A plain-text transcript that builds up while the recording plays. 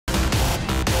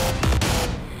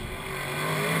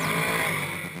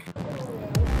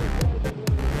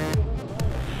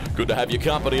Good to have your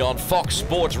company on Fox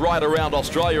Sports right around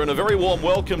Australia, and a very warm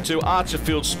welcome to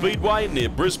Archerfield Speedway near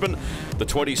Brisbane, the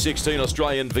 2016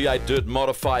 Australian V8 Dirt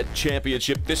Modified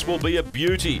Championship. This will be a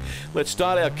beauty. Let's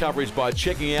start our coverage by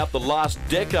checking out the last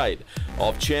decade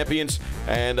of champions,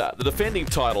 and the defending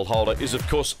title holder is of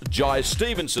course Jai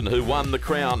Stephenson, who won the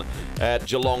crown at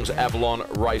Geelong's Avalon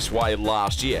Raceway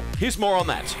last year. Here's more on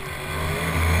that.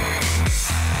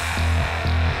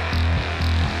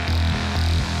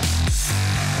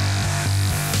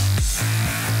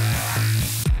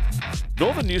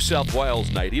 Northern New South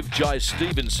Wales native Jai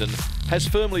Stephenson has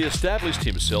firmly established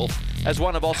himself as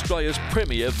one of Australia's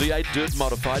premier V8 Dirt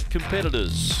Modified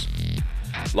competitors.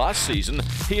 Last season,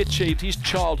 he achieved his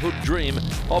childhood dream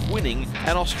of winning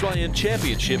an Australian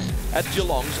championship at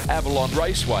Geelong's Avalon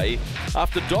Raceway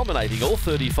after dominating all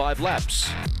 35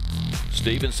 laps.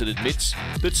 Stephenson admits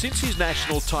that since his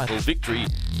national title victory,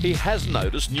 he has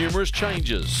noticed numerous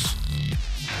changes.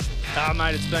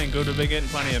 Mate, it's been good. We've been getting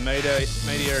plenty of media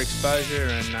exposure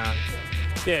and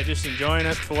yeah, just enjoying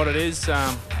it for what it is. It's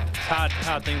a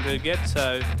hard thing to get,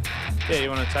 so yeah, you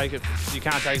want to take it. You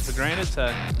can't take it for granted,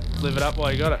 so live it up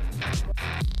while you got it.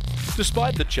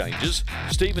 Despite the changes,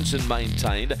 Stephenson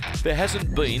maintained there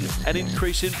hasn't been an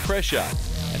increase in pressure,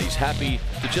 and he's happy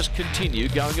to just continue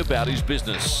going about his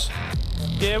business.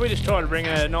 Yeah, we just try to bring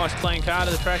a nice clean car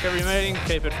to the track every meeting,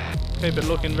 keep it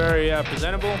looking very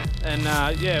presentable, and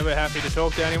yeah, we're happy to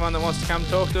talk to anyone that wants to come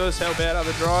talk to us, help out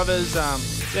other drivers.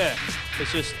 Yeah,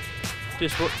 it's just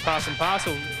pass and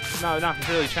parcel. No, nothing's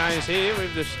really changed here. We're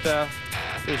just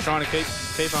trying to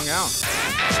keep on going.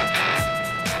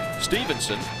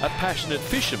 Stephenson, a passionate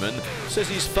fisherman, says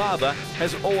his father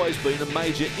has always been a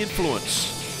major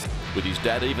influence, with his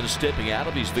dad even stepping out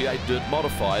of his V8 Dirt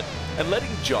Modified and letting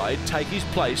Jai take his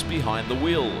place behind the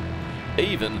wheel,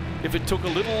 even if it took a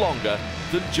little longer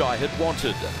than Jai had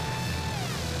wanted.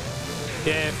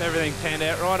 Yeah, if everything panned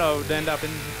out right, I would end up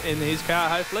in his car,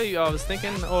 hopefully. I was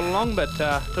thinking all along, but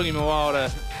took him a while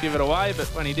to give it away. But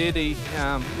when he did, he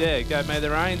yeah, gave me the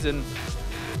reins, and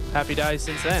happy days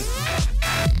since then.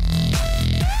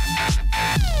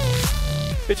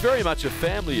 It's very much a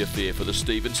family affair for the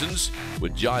Stephensons,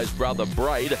 with Jai's brother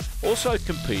Braid also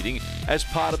competing as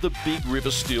part of the Big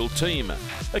River Steel team,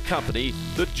 a company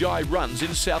that Jai runs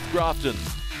in South Grafton.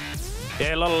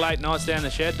 Yeah, a lot of late nights down the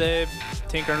shed there,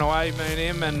 tinkering away, me and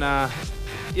him, and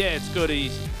yeah, it's good. He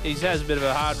has a bit of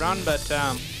a hard run, but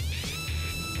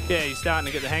yeah, he's starting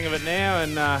to get the hang of it now,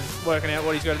 and working out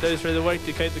what he's got to do through the week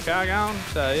to keep the car going,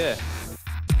 so yeah.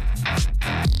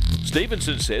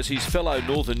 Stephenson says his fellow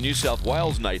Northern New South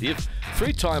Wales native,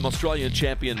 three-time Australian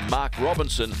champion Mark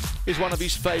Robinson, is one of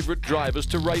his favourite drivers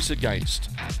to race against,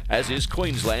 as is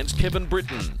Queensland's Kevin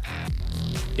Britton.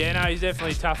 Yeah, no, he's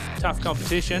definitely tough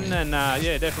competition, and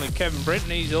yeah, definitely Kevin Britton.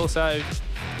 He's also,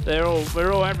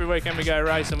 we're all every weekend we go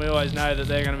racing, we always know that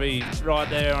they're going to be right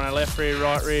there on our left rear,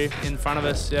 right rear, in front of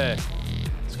us. Yeah,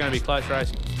 it's going to be close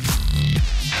racing.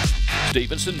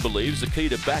 Stephenson believes the key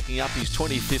to backing up his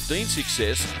 2015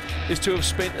 success is to have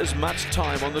spent as much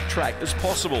time on the track as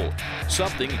possible,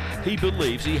 something he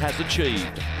believes he has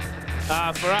achieved.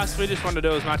 For us, we just wanted to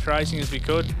do as much racing as we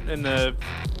could in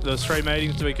those three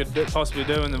meetings that we could possibly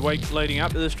do in the week leading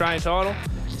up to the Australian title.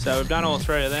 So we've done all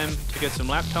three of them to get some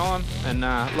lap time, and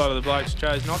a lot of the blokes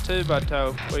chose not to, but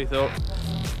we thought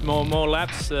more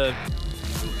laps,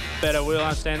 better we'll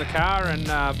understand the car, and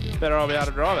better I'll be able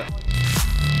to drive it.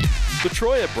 The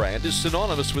Troyer brand is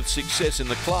synonymous with success in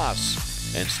the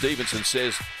class, and Stephenson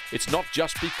says it's not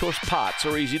just because parts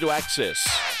are easy to access.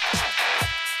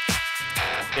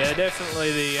 Yeah,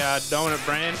 definitely the dominant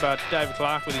brand, but David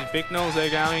Clark with his Bicknells,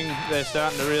 they're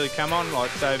starting to really come on. Like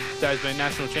Dave's been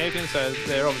national champion, so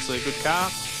they're obviously a good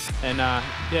car. And yeah,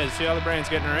 there's a few other brands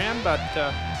getting around, but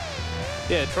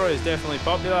yeah, Troyer's definitely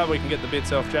popular. We can get the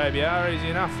bits off JBR easy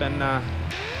enough, and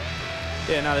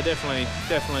yeah, no, they're definitely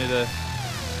the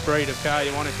breed of car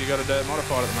you want if you've got a dirt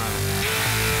modified at the moment.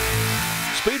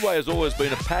 Speedway has always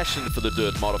been a passion for the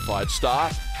dirt modified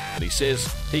star, and he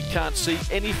says he can't see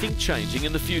anything changing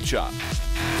in the future.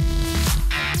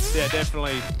 Yeah,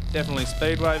 definitely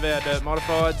Speedway, our dirt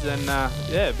modifieds, and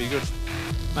yeah, it'd be good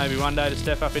maybe one day to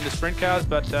step up into sprint cars,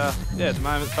 but yeah, at the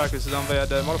moment the focus is on VR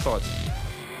dirt modifieds.